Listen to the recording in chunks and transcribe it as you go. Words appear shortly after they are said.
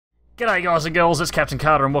G'day guys and girls, it's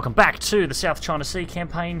CaptainKarta and welcome back to the South China Sea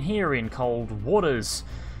campaign here in Cold Waters.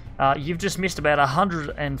 You've just missed about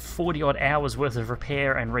 140 odd hours worth of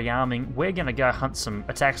repair and rearming. We're going to go hunt some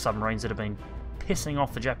attack submarines that have been pissing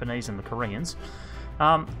off the Japanese and the Koreans.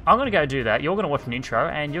 I'm going to go do that. You're going to watch an intro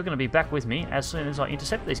and you're going to be back with me as soon as I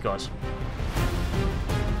intercept these guys.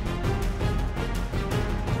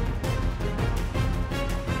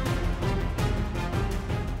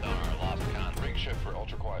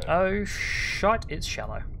 Oh, shite, it's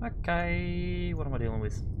shallow. Okay, what am I dealing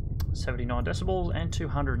with? 79 decibels and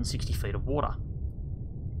 260 feet of water.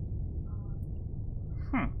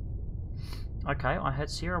 Okay, I had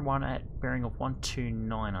Sierra 1 at bearing of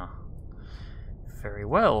 129er. Very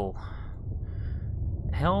well.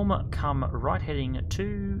 Helm, come right heading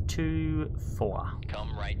 224.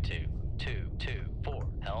 Come right to 224.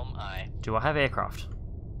 Helm, aye. Do I have aircraft?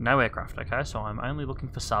 No aircraft, okay, so I'm only looking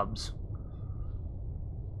for subs.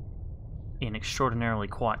 In extraordinarily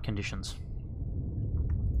quiet conditions.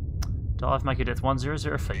 Dive, make your depth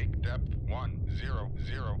 100 feet. Make depth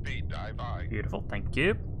 100 feet, dive aye. Beautiful, thank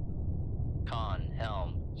you. Con,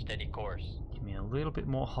 helm, steady course. Give me a little bit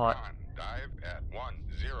more height. Con, dive at 100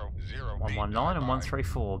 feet, 119 and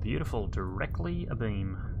 134. Beautiful, directly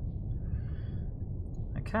abeam.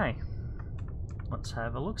 Okay, let's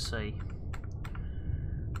have a look-see.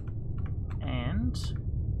 And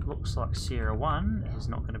looks like Sierra 1 is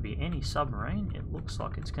not going to be any submarine. It looks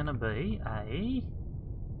like it's going to be a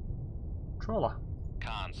trawler.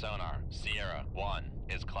 Con sonar, Sierra 1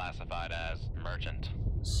 is classified as merchant.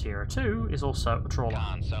 Sierra 2 is also a trawler.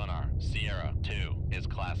 Con sonar, Sierra 2 is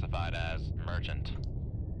classified as merchant.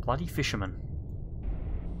 Bloody fisherman.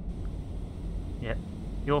 Yep,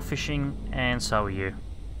 you're fishing and so are you.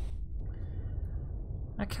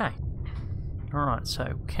 Okay. Alright,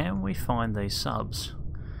 so can we find these subs?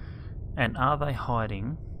 And are they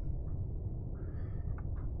hiding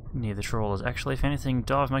near the trawlers? Actually, if anything,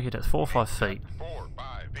 dive, make it at 4 or 5 feet. 4 or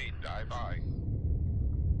 5 feet, dive aye.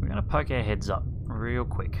 We're going to poke our heads up real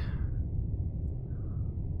quick.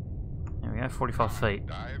 There we go, 45 feet.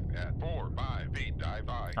 Dive at 4 or 5 feet, dive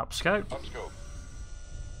aye. Up scope. Up scope.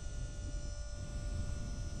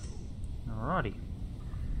 Alrighty.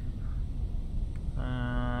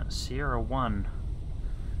 Sierra 1,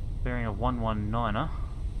 bearing a 119er.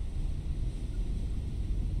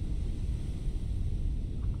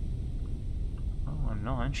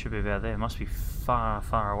 119 should be about there. Must be far,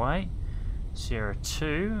 far away. Sierra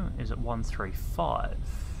 2 is at 135.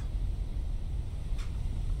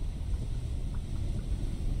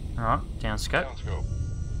 Alright, down scope. Down scope.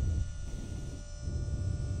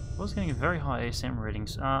 I was getting a very high ESM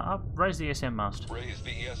readings. Up, raise the ESM mast. Raise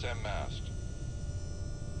the ESM mast.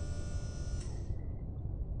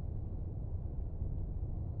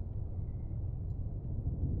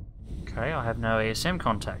 Okay, I have no ESM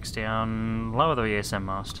contacts. Down, lower the ESM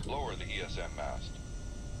mast. Lower the ESM mast.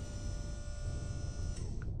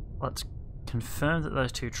 Let's confirm that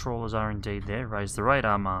those two trawlers are indeed there. Raise the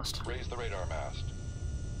radar mast. Raise the radar mast.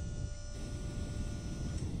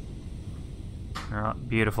 Alright,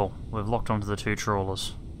 beautiful. We've locked onto the two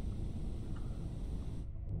trawlers.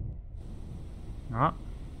 Alright,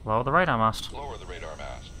 lower the radar mast. Lower the radar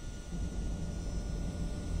mast.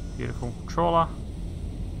 Beautiful. Trawler.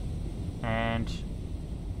 And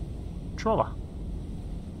trawler.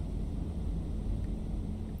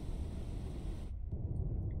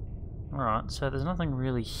 Alright, so there's nothing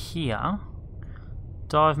really here.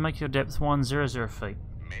 Dive, make your depth 100 feet.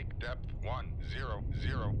 Make depth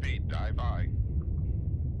 100 feet, dive aye.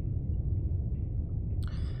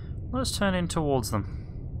 Let's turn in towards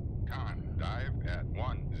them. Con, dive at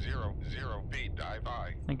 100 feet, dive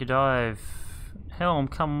aye. Thank you, dive. Helm,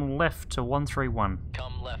 come left to 131.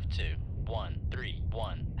 Come left to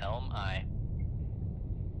 131. Helm, aye.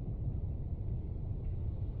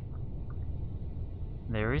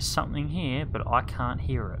 There is something here, but I can't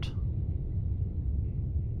hear it.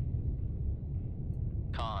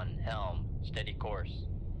 Con, helm, steady course.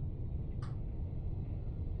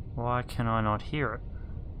 Why can I not hear it?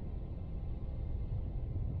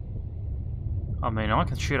 I mean, I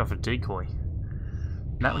can shoot off a decoy.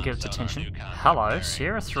 That would get its attention. Hello,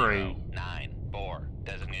 Sierra 3. 094.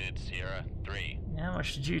 Designated Sierra 3. How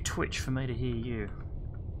much did you twitch for me to hear you?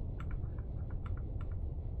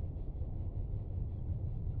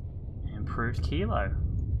 Improved kilo.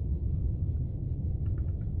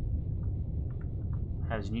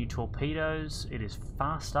 Has new torpedoes. It is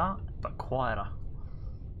faster, but quieter.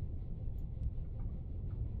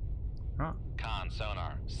 Right. Con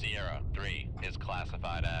sonar, Sierra 3 is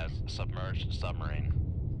classified as submerged submarine.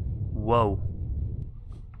 Whoa.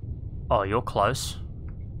 Oh, you're close.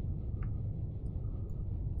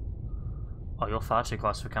 Oh, you're far too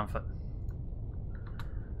close for comfort.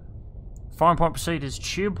 Firing point procedures,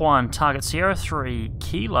 Tube 1, target Sierra 3,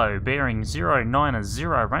 Kilo, bearing 090,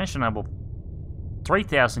 range to enable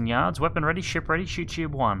 3,000 yards, weapon ready, ship ready, shoot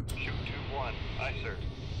Tube 1. Shoot Tube 1, aye sir.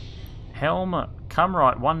 Helm, come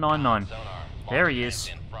right, 199. Sonar, There launch he is.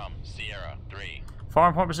 in from Sierra 3.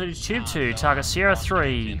 Firing point procedures, Tube 2, target Sierra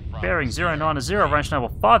 3, bearing 090, range to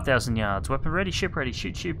enable 5,000 yards, weapon ready, ship ready,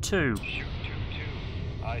 shoot Tube 2. Shoot Tube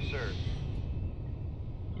 2, aye sir.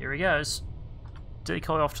 Here he goes.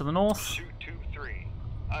 Decoy off to the north. Shoot Tube 3,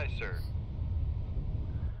 aye sir.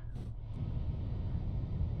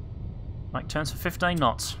 Make turns for 15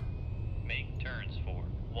 knots. Make turns for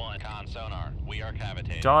 1. Con sonar, we are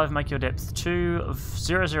cavitating. Dive, make your depth 200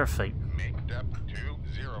 feet. Make depth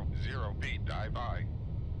 200 feet. Dive I.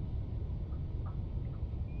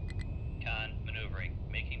 Con maneuvering,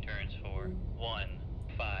 making turns for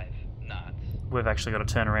 15 knots. We've actually got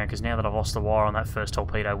to turn around because now that I've lost the wire on that first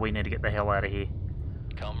torpedo, we need to get the hell out of here.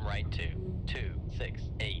 Come right to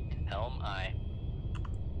 268. Helm I.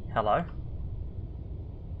 Hello?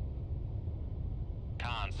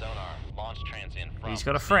 Con sonar, launch transient from He's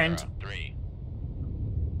got a friend. Sierra 3.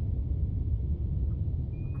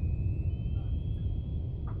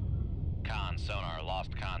 Con sonar,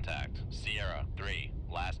 lost contact. Sierra 3,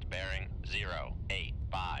 last bearing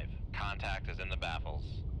 085. Contact is in the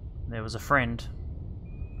baffles. There was a friend.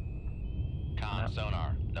 Con Yep.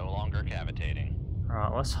 sonar, no longer cavitating.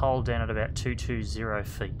 Alright, let's hold down at about 220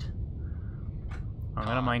 feet. I'm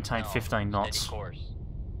going to maintain 15 knots. Steady course.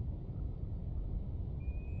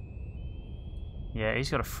 Yeah, he's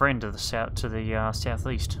got a friend to the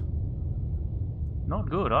southeast. Not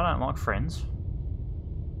good. I don't like friends.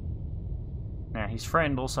 Now his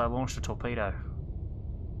friend also launched a torpedo.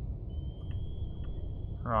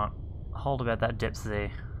 Right, hold about that depth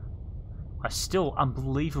there. I still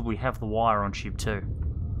unbelievably have the wire on tube 2.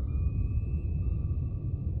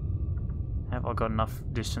 Have I got enough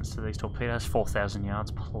distance to these torpedoes? 4,000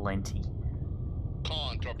 yards, plenty.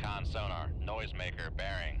 Con sonar, noisemaker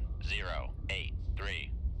bearing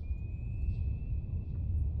 083.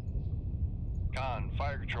 Con,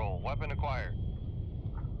 fire control, weapon acquired.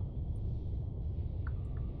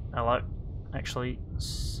 Hello. Actually,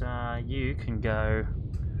 you can go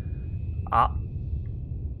up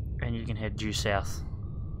and you can head due south.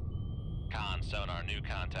 Con sonar, new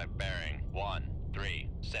contact bearing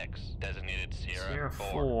 136. Designated Sierra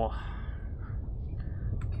 4.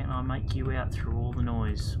 Can I make you out through all the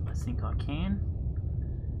noise? I think I can.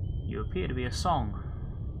 You appear to be a song.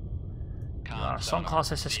 Song class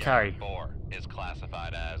SSK. Sierra 4 is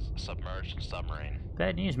classified as submerged submarine.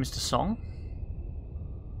 Bad news, Mr. Song.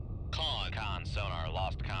 Con sonar,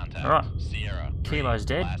 lost contact. Alright. Sierra 3, Kilo's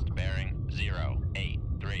dead. last bearing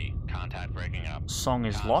 083. Contact breaking up. Song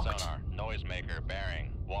is Con locked. sonar, noisemaker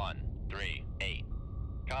bearing 138.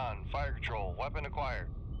 Con, fire control, weapon acquired.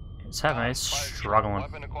 It's having Con, it's fire control, struggling.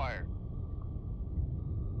 Weapon acquired.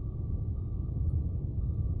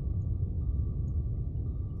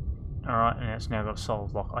 Alright, and it's now got a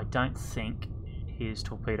solid lock. I don't think his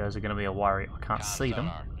torpedoes are going to be a worry. I can't Con see them.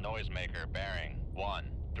 sonar, noisemaker bearing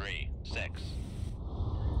 136.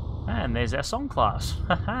 And there's our song class.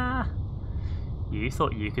 Haha! You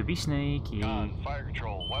thought you could be sneaky. Con, fire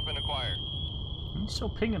control, weapon acquired. He's still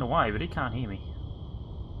pinging away, but he can't hear me.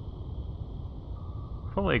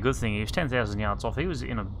 Probably a good thing. He was 10,000 yards off. He was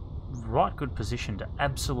in a right good position to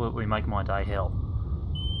absolutely make my day hell.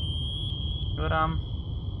 But,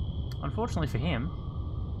 unfortunately for him,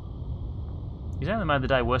 he's only made the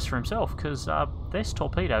day worse for himself, because this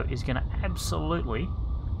torpedo is going to absolutely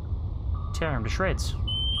tear him to shreds.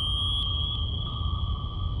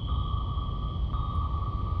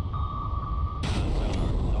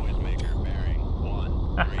 Noisemaker bearing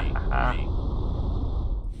 133.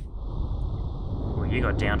 Well, you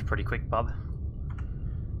got downed pretty quick, bub.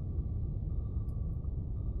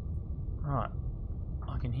 Right.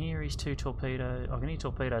 I can hear his two torpedoes. I can hear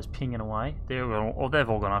torpedoes pinging away. They've all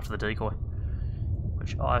gone after the decoy.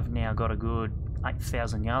 Which I've now got a good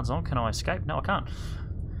 8,000 yards on. Can I escape? No, I can't.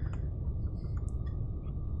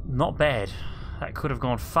 Not bad. That could have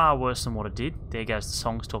gone far worse than what it did. There goes the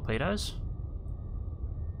Song's torpedoes.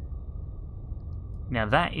 Now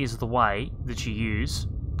that is the way that you use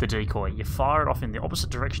the decoy. You fire it off in the opposite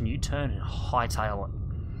direction, you turn and hightail it.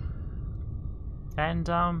 And,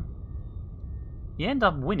 you end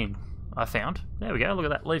up winning, I found. There we go, look at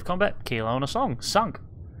that. Leave combat, Kilo and a Song. Sunk.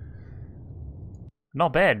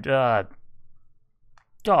 Not bad.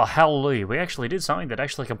 Oh, hallelujah. We actually did something that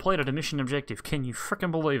actually completed a mission objective. Can you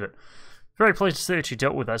frickin' believe it? Very pleased to see that you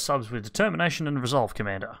dealt with those subs with determination and resolve,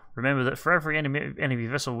 Commander. Remember that for every enemy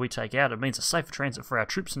vessel we take out, it means a safer transit for our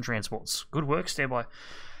troops and transports. Good work, stand by.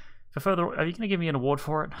 For further... Are you going to give me an award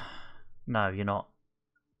for it? No, you're not.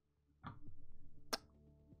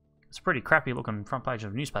 It's a pretty crappy looking front page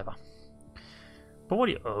of a newspaper. But what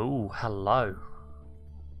do you... Oh, hello.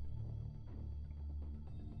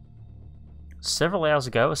 Several hours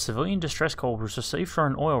ago, a civilian distress call was received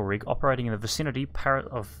from an oil rig operating in the vicinity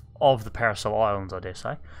of the Paracel Islands, I dare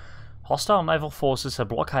say. Hostile naval forces have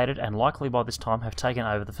blockaded and likely by this time have taken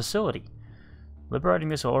over the facility. Liberating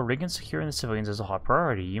this oil rig and securing the civilians is a high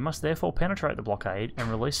priority. You must therefore penetrate the blockade and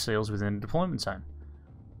release SEALs within the deployment zone.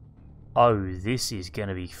 Oh, this is going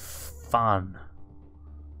to be fun.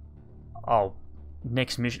 Oh,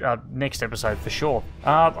 next episode for sure.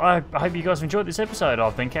 I hope you guys enjoyed this episode.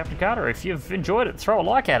 I've been CaptainKarta. If you've enjoyed it, throw a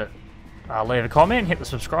like at it. Leave a comment, hit the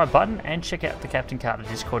subscribe button, and check out the CaptainKarta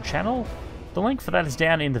Discord channel. The link for that is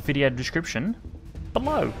down in the video description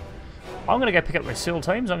below. I'm going to go pick up my SEAL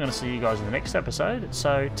teams. I'm going to see you guys in the next episode.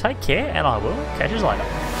 So take care, and I will catch you later.